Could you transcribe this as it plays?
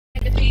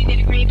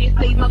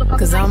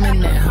Cause I'm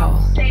in that hoe.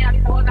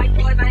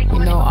 You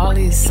know, all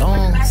these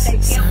songs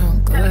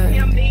sound good.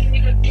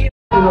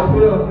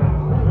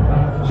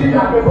 She's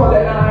not before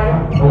that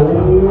night.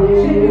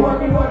 She's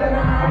working for that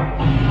night.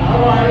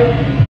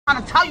 Alright. I'm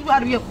trying to tell you how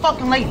to be a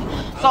fucking lady.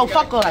 So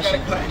fuck all that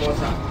shit.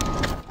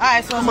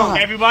 Alright, so come on.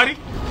 Everybody?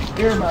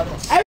 Everybody.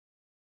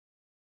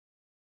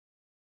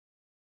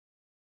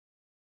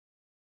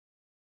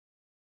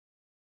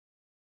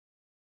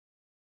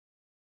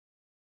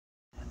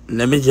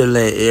 Let me just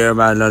let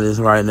everybody know this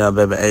right now,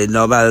 baby. Ain't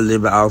nobody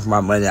living off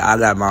my money. I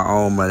got my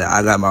own money.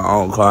 I got my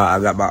own car. I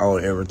got my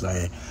own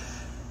everything.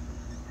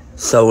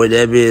 So with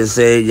that being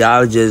said,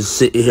 y'all just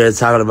sitting here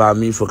talking about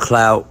me for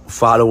clout,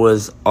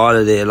 followers, all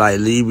of that. Like,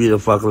 leave me the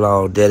fuck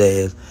alone, dead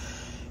ass.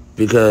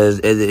 Because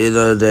at the end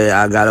of the day,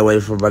 I got away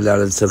from my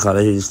daughter to come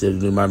to Houston to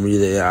do my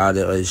music and all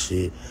that other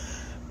shit.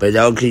 But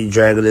don't keep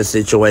dragging this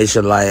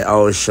situation like,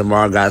 oh,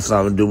 Shamar got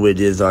something to do with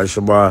this, or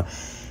Shamar,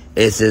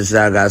 since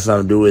I got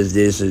something to do with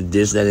this, and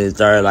this, and the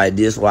third. Like,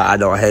 this why I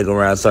don't hang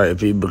around certain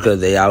people,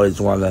 because they always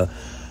want to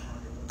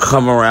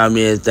come around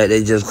me and think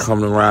they just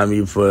coming around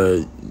me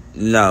for,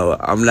 no,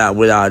 I'm not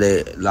with all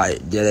that,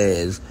 like,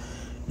 dead ass.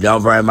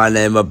 Don't bring my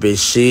name up in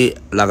shit.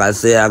 Like I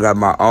said, I got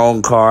my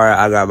own car,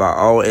 I got my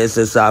own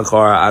SSI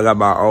car, I got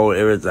my own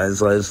everything,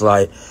 so it's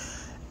like,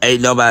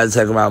 ain't nobody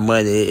taking my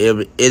money.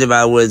 If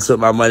anybody would have took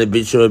my money,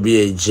 bitch, you'll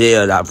be in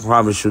jail. I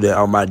promise you that.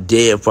 On my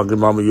dead fucking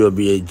mama, you'll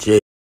be in jail.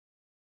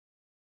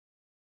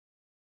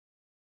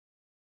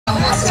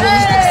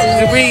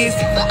 Breeze.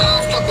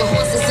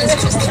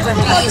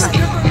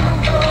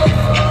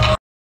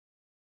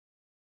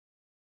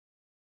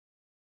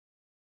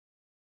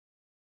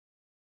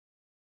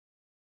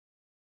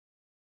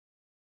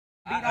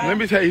 Let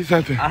me tell you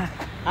something.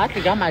 I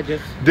think I might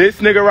just. This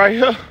nigga right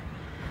here,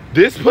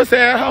 this pussy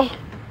asshole,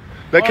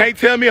 that can't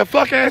tell me a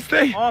fuck ass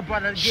thing. Oh,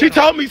 brother, she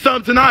told me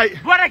something tonight.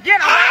 Brother,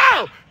 get him.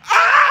 Oh!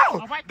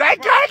 Oh! They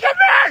taking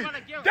me!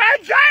 They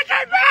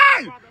taking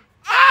me!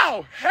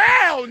 Oh,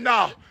 hell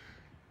no!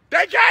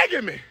 They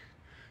taking me!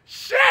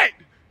 Shit!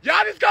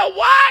 Y'all just go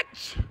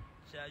watch!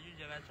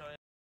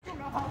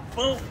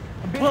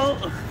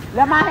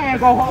 Let my hand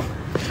go home.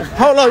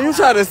 Hold on, you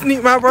try to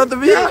sneak my brother,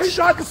 bitch? Yeah, he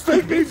tried to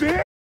sneak me,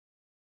 bitch.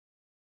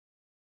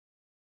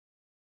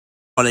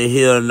 I don't want to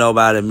hear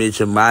nobody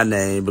mention my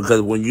name,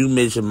 because when you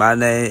mention my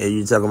name and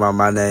you talk about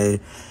my name,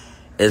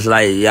 it's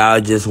like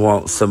y'all just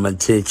want some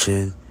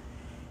attention.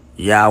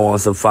 Y'all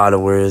want some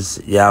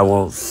followers. Y'all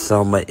want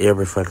some of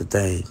every fucking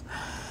thing.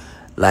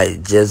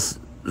 Like, just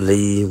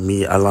leave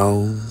me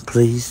alone,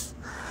 please.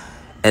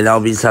 And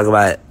don't be talking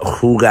about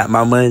who got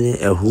my money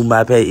and who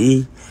my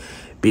payee,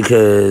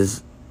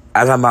 because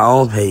I got my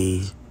own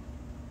payee.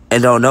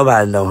 And don't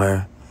nobody know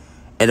her.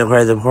 And the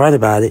crazy part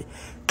about it,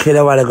 can't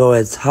nobody go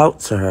and talk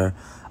to her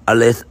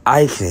unless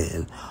I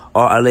can,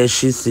 or unless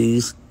she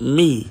sees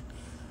me.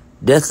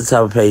 That's the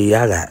type of payee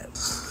I got.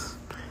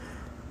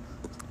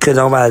 Can't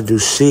nobody do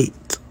shit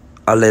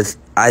unless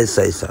I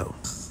say so.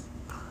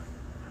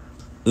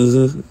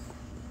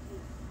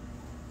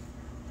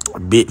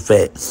 Big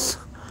facts.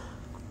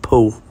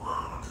 Pooh.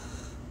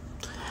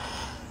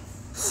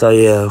 So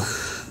yeah,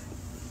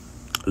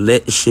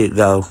 let the shit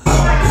go.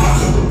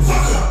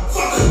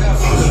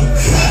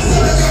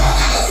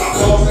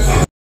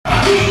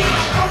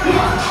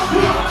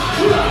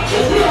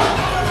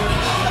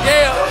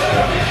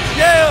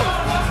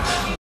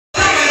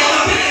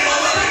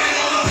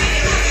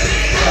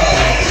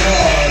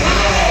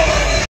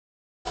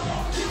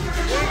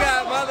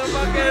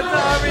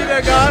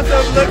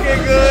 Gossip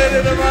looking good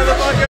in the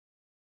motherfucker.